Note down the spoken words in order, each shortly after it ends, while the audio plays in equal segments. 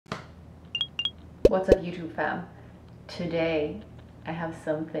What's up, YouTube fam? Today I have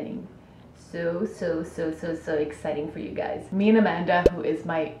something so exciting for you guys. Me and Amanda, who is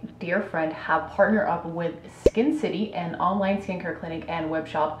my dear friend, have partnered up with Skin City, an online skincare clinic and web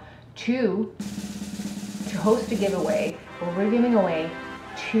shop, to host a giveaway where we're giving away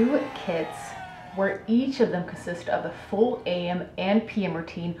 2 kits where each of them consist of a full AM and PM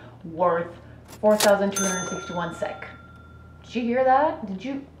routine worth 4,261 SEK. Did you hear that? Did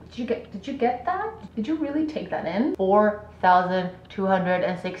you get that? Did you really take that in?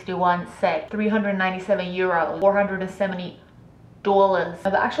 4,261 SEK, 397 euros, $470. Now,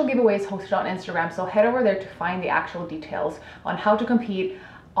 the actual giveaway is hosted on Instagram, so head over there to find the actual details on how to compete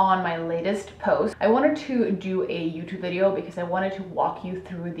on my latest post. I wanted to do a YouTube video because I wanted to walk you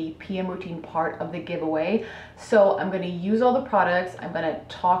through the PM routine part of the giveaway. So I'm going to use all the products. I'm going to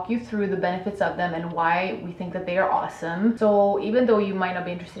talk you through the benefits of them and why we think that they are awesome. So even though you might not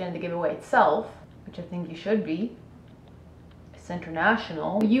be interested in the giveaway itself, which I think you should be, it's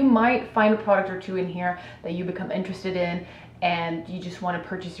international, you might find a product or two in here that you become interested in and you just want to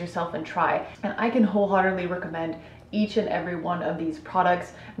purchase yourself and try. And I can wholeheartedly recommend each and every one of these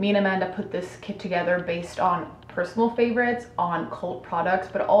products. Me and Amanda put this kit together based on personal favorites, on cult products,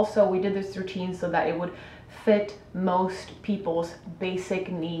 but also we did this routine so that it would fit most people's basic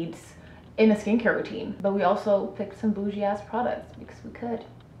needs in a skincare routine. But we also picked some bougie ass products because we could,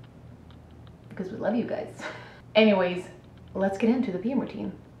 because we love you guys. Anyways, let's get into the PM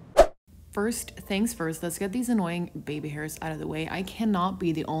routine. First things first, let's get these annoying baby hairs out of the way. I cannot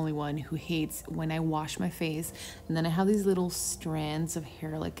be the only one who hates when I wash my face and then I have these little strands of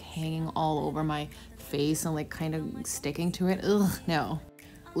hair like hanging all over my face and like kind of sticking to it. Ugh, no.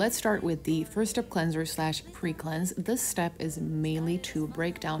 Let's start with the first step cleanser slash pre-cleanse. This step is mainly to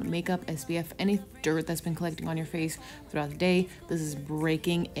break down makeup, SPF, any dirt that's been collecting on your face throughout the day. This is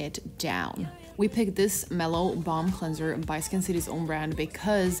breaking it down. We picked this Mellow Balm Cleanser by Skin City's own brand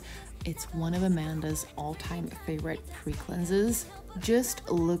because it's one of Amanda's all-time favorite pre-cleanses. Just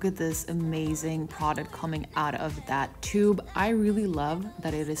look at this amazing product coming out of that tube. I really love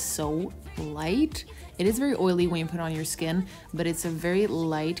that it is so light. It is very oily when you put it on your skin, but it's a very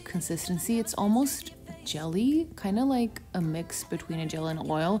light consistency. It's almost jelly, kind of like a mix between a gel and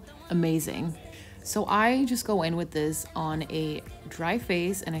oil. Amazing. So I just go in with this on a dry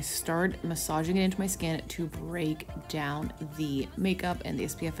face and I start massaging it into my skin to break down the makeup and the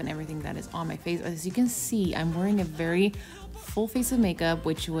SPF and everything that is on my face. As you can see, I'm wearing a very full face of makeup,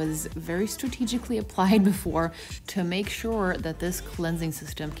 which was very strategically applied before to make sure that this cleansing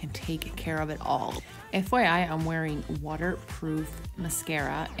system can take care of it all. FYI, I'm wearing waterproof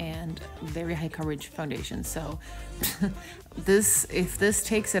mascara and very high coverage foundation. So if this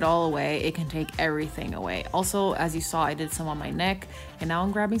takes it all away, it can take everything away. Also, as you saw, I did some on my neck and now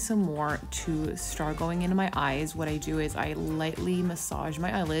I'm grabbing some more to start going into my eyes. What I do is I lightly massage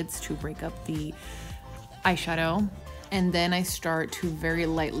my eyelids to break up the eyeshadow. And then I start to very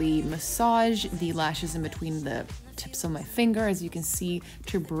lightly massage the lashes in between the tips of my finger, as you can see,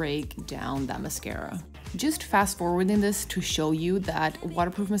 to break down that mascara. Just fast forwarding this to show you that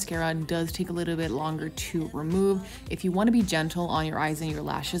waterproof mascara does take a little bit longer to remove. If you want to be gentle on your eyes and your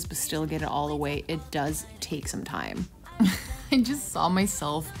lashes but still get it all the way, it does take some time. I just saw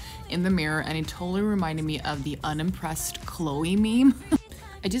myself in the mirror and it totally reminded me of the unimpressed Chloe meme.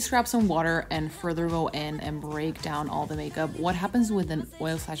 I just grab some water and further go in and break down all the makeup. What happens with an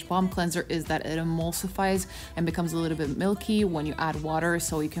oil slash balm cleanser is that it emulsifies and becomes a little bit milky when you add water,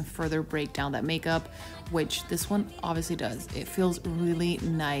 so you can further break down that makeup, which this one obviously does. It feels really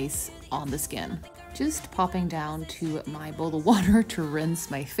nice on the skin. Just popping down to my bowl of water to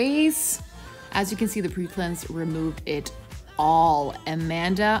rinse my face. As you can see, the pre-cleanse removed it all.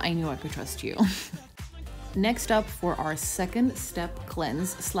 Amanda, I knew I could trust you. Next up, for our second step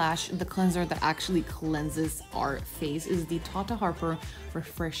cleanse slash the cleanser that actually cleanses our face, is the Tata Harper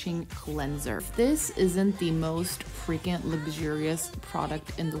Refreshing Cleanser. This isn't the most freaking luxurious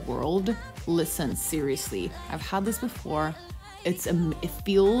product in the world. Listen, seriously, I've had this before. It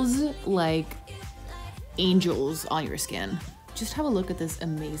feels like angels on your skin. Just have a look at this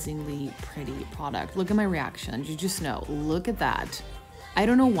amazingly pretty product. Look at my reaction. You just know, look at that. I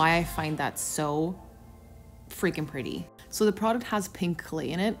don't know why I find that so freaking pretty. So the product has pink clay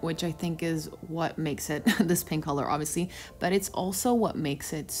in it, which I think is what makes it this pink color, obviously, but it's also what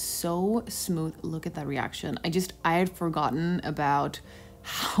makes it so smooth. Look at that reaction. I had forgotten about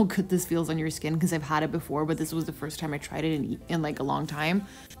how good this feels on your skin because I've had it before, but this was the first time I tried it in like a long time.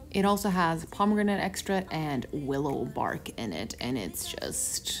 It also has pomegranate extract and willow bark in it, and it's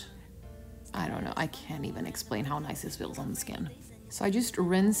just, I don't know, I can't even explain how nice this feels on the skin. So I just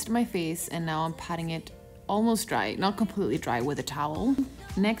rinsed my face and now I'm patting it almost dry, not completely dry, with a towel.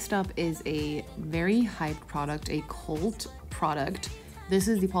 Next up is a very hyped product, a cult product. This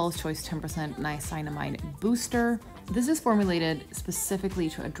is the Paulas Choice 10% niacinamide booster. This is formulated specifically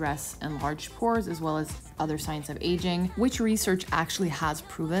to address enlarged pores as well as other signs of aging, which research actually has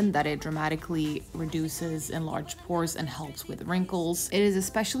proven that it dramatically reduces enlarged pores and helps with wrinkles. It is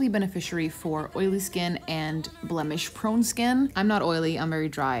especially beneficial for oily skin and blemish-prone skin. I'm not oily, I'm very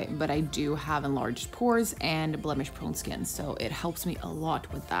dry, but I do have enlarged pores and blemish-prone skin, so it helps me a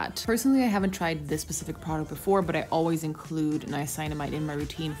lot with that. Personally, I haven't tried this specific product before, but I always include niacinamide in my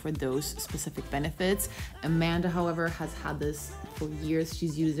routine for those specific benefits. Amanda, however, has had this for years.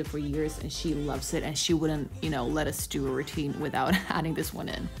 She's used it for years and she loves it, and she wouldn't, you know, let us do a routine without adding this one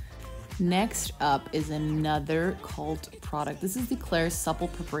in. Next up is another cult product. This is the Klairs Supple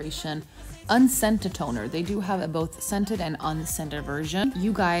Preparation Unscented Toner. They do have a both scented and unscented version.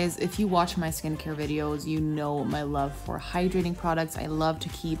 You guys, if you watch my skincare videos, you know my love for hydrating products. I love to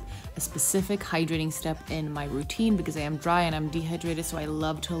keep a specific hydrating step in my routine because I am dry and I'm dehydrated, so I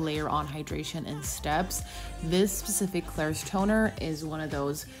love to layer on hydration in steps. This specific Klairs toner is one of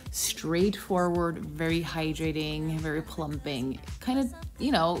those straightforward, very hydrating, very plumping, kind of,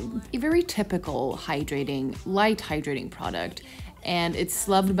 you know, a very typical hydrating, light hydrating product. And it's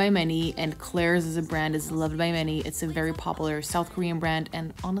loved by many, and Klairs as a brand is loved by many. It's a very popular South Korean brand,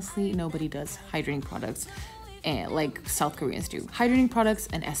 and honestly, nobody does hydrating products like South Koreans do. Hydrating products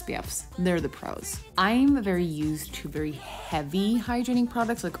and SPFs, they're the pros. I'm very used to very heavy hydrating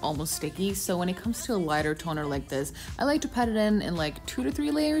products, like almost sticky. So when it comes to a lighter toner like this, I like to pat it in like 2 to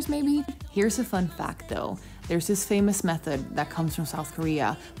 3 layers maybe. Here's a fun fact though. There's this famous method that comes from South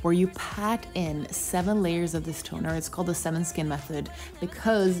Korea where you pat in 7 layers of this toner. It's called the 7 skin method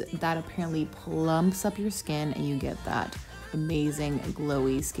because that apparently plumps up your skin and you get that amazing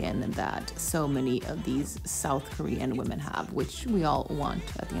glowy skin that so many of these South Korean women have, which we all want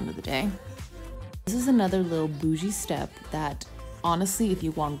at the end of the day. This is another little bougie step that honestly, if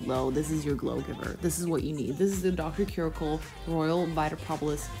you want glow, this is your glow giver. This is what you need. This is the Dr. Curricle Royal Vita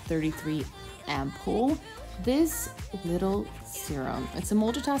Propolis 33 ampoule. This little serum, it's a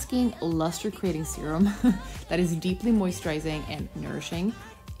multitasking luster creating serum that is deeply moisturizing and nourishing.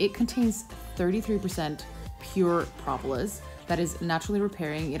 It contains 33% pure propolis that is naturally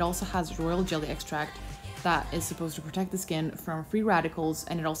repairing. It also has royal jelly extract that is supposed to protect the skin from free radicals,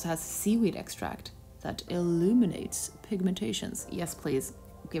 and it also has seaweed extract that illuminates pigmentations. Yes, please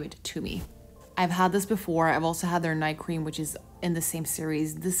give it to me. I've had this before. I've also had their night cream, which is in the same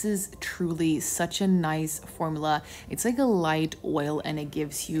series. This is truly such a nice formula. It's like a light oil and it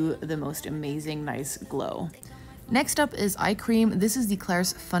gives you the most amazing nice glow. Next up is eye cream. This is the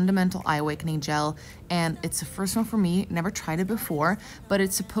Klairs Fundamental Eye Awakening Gel, and it's the first one for me. Never tried it before, but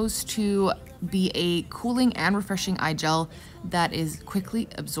it's supposed to be a cooling and refreshing eye gel that is quickly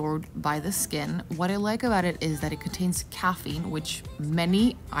absorbed by the skin. What I like about it is that it contains caffeine, which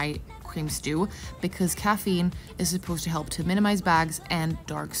many eye creams do, because caffeine is supposed to help to minimize bags and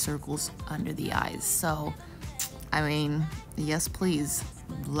dark circles under the eyes. So, I mean, yes, please.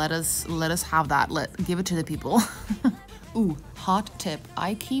 Let us have that. Give it to the people. Ooh, hot tip.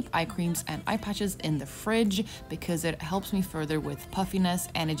 I keep eye creams and eye patches in the fridge because it helps me further with puffiness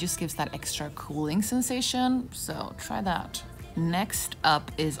and it just gives that extra cooling sensation. So try that. Next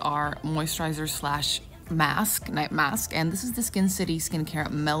up is our moisturizer slash mask, night mask, and this is the Skin City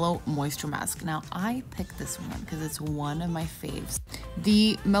Skincare Mellow Moisture Mask. Now I picked this one because it's one of my faves.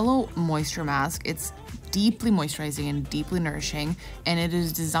 The Mellow Moisture Mask, it's deeply moisturizing and deeply nourishing, and it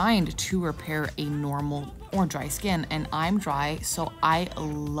is designed to repair a normal or dry skin, and I'm dry, so I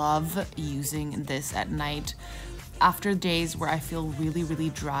love using this at night after days where I feel really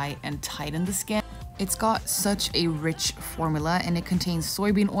dry and tight in the skin. It's got such a rich formula, and it contains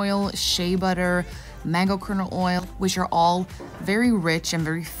soybean oil, shea butter, mango kernel oil, which are all very rich and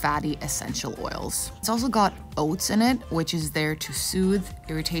very fatty essential oils. It's also got oats in it, which is there to soothe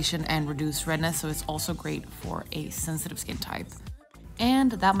irritation and reduce redness, so it's also great for a sensitive skin type.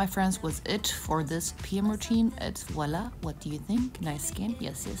 And that, my friends, was it for this PM routine. It's voila. What do you think? Nice skin?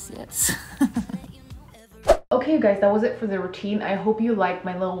 Yes, yes, yes. Okay, guys, that was it for the routine. I hope you liked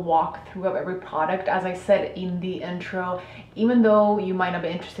my little walkthrough of every product. As I said in the intro, even though you might not be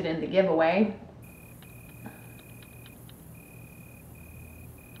interested in the giveaway,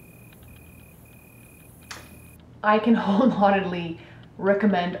 I can wholeheartedly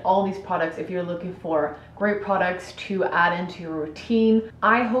recommend all these products if you're looking for great products to add into your routine.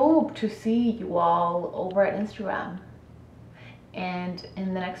 I hope to see you all over at Instagram and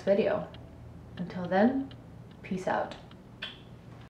in the next video. Until then, peace out.